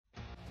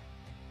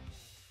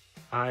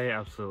I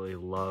absolutely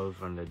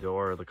love and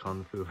adore the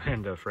Kung Fu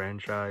Panda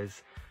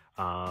franchise.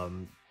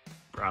 Um,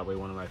 Probably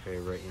one of my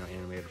favorite,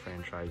 animated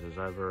franchises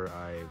ever.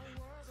 I've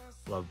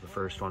loved the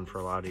first one for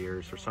a lot of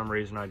years. For some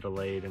reason, I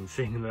delayed in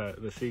seeing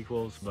the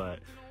sequels, but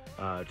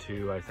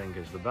two, I think,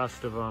 is the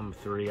best of them.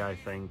 Three, I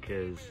think,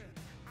 is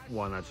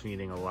one that's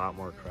needing a lot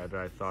more credit.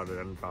 I thought it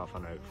ended off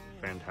on a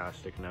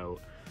fantastic note.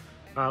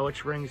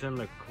 Which brings in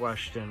the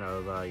question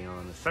of, the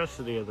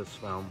necessity of this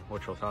film,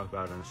 which we'll talk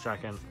about in a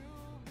second.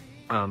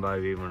 But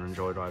I've even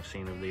enjoyed what I've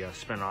seen of the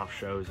spin-off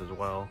shows as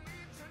well.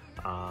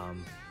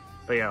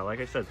 But yeah, like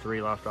I said,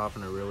 3 left off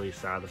in a really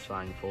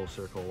satisfying full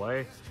circle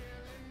way.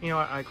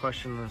 I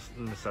question the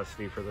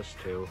necessity for this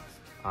too.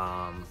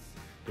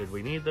 Did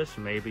we need this?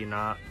 Maybe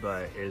not,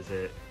 but is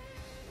it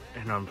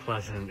an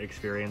unpleasant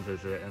experience?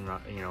 Is it an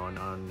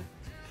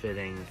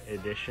unfitting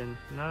addition?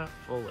 Not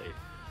fully.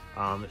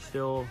 It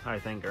still, I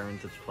think,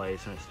 earns its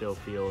place, and it still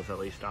feels at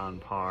least on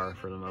par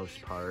for the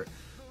most part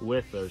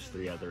with those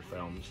 3 other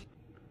films.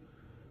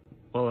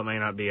 While it may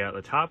not be at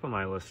the top of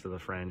my list of the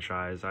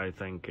franchise, I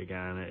think,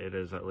 again, it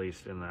is at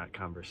least in that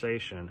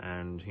conversation,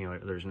 and,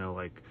 there's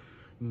no,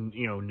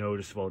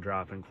 noticeable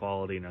drop in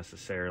quality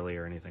necessarily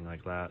or anything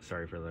like that.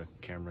 Sorry for the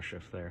camera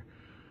shift there.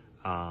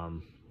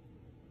 I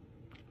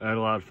had a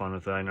lot of fun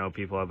with it. I know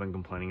people have been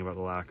complaining about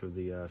the lack of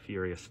the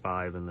Furious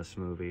 5 in this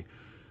movie.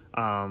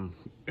 Well,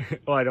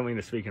 I don't mean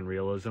to speak in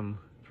realism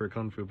for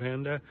Kung Fu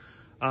Panda,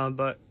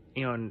 but,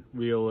 in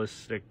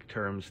realistic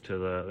terms to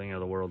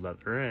the world that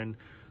they're in,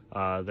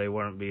 they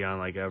wouldn't be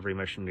on every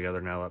mission together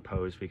now that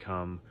Poe's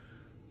become,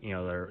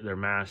 their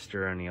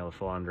master and the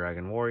full-on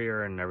dragon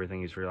warrior and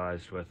everything he's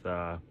realized with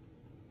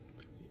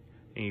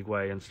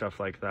Igwe and stuff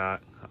like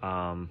that.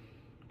 I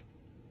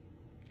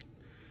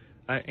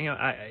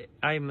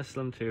miss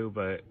them too,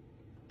 but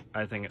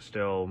I think it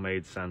still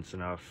made sense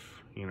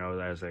enough,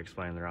 as I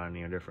explained, they're on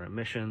different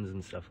missions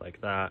and stuff like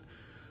that.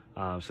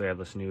 So they have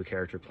this new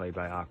character played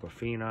by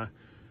Aquafina,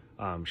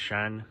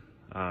 Shen.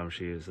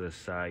 She is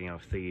this,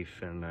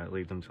 thief, and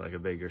leads them to a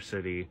bigger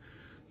city,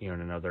 in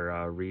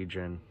another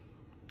region,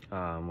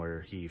 where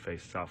he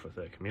faces off with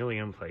a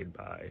chameleon played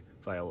by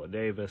Viola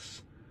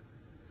Davis.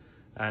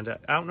 And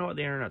I don't know what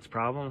the internet's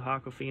problem with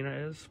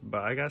Aquafina is,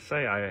 but I gotta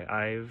say,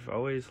 I've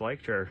always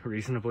liked her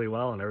reasonably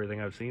well in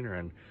everything I've seen her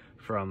in,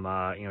 from,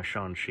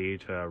 Shang-Chi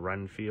to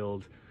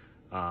Renfield.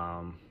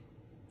 And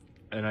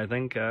I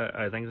think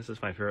this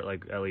is my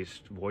favorite, at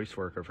least voice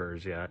work of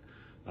hers yet.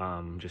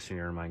 Just seeing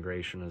her in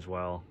Migration as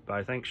well. But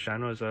I think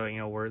Shen was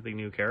a worthy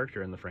new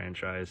character in the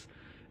franchise,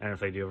 and if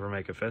they do ever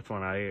make a 5th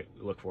one, I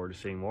look forward to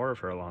seeing more of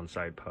her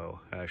alongside Poe.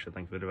 I actually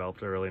think they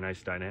developed a really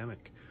nice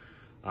dynamic.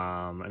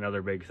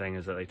 Another big thing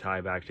is that they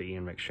tie back to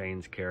Ian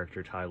McShane's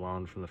character Tai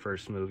Lon from the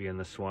first movie in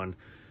this one.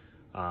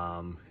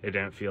 It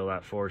didn't feel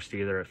that forced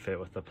either. It fit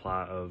with the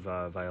plot of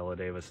Viola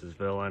Davis's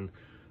villain,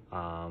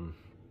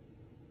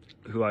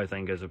 who I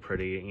think is a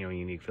pretty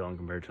unique villain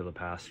compared to the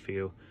past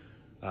few.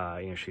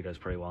 She does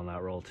pretty well in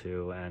that role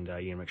too, and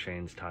Ian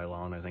McShane's Tai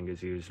Lon, I think,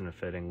 is used in a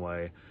fitting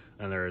way,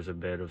 and there is a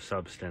bit of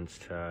substance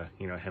to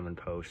him and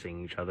Poe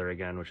seeing each other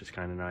again, which is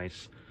kind of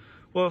nice.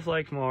 Well, if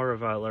more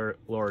of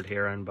Lord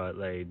Huron, but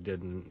they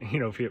didn't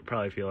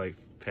probably feel like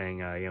paying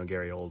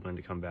Gary Oldman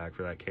to come back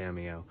for that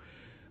cameo,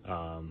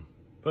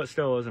 but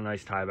still, it was a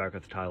nice tie back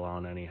with Tai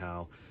Lon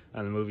anyhow.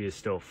 And the movie is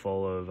still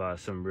full of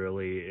some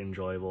really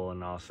enjoyable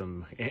and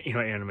awesome,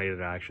 animated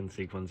action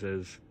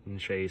sequences and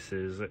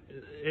chases.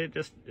 It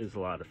just is a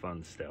lot of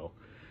fun still.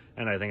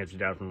 And I think it's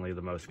definitely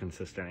the most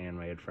consistent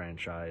animated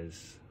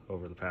franchise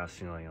over the past,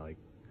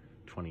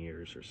 20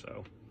 years or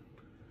so.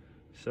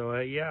 So,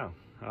 yeah.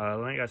 Let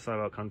me guys thought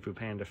about Kung Fu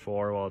Panda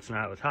 4. While it's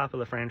not at the top of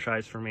the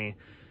franchise for me,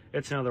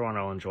 it's another one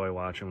I'll enjoy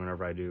watching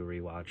whenever I do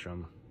rewatch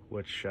them,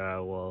 which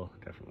will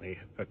definitely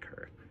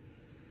occur.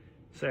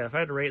 So yeah, if I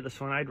had to rate this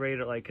one, I'd rate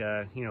it like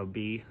a,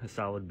 B, a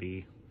solid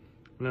B.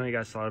 I know you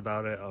guys thought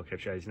about it. I'll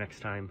catch you guys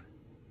next time.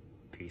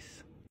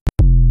 Peace.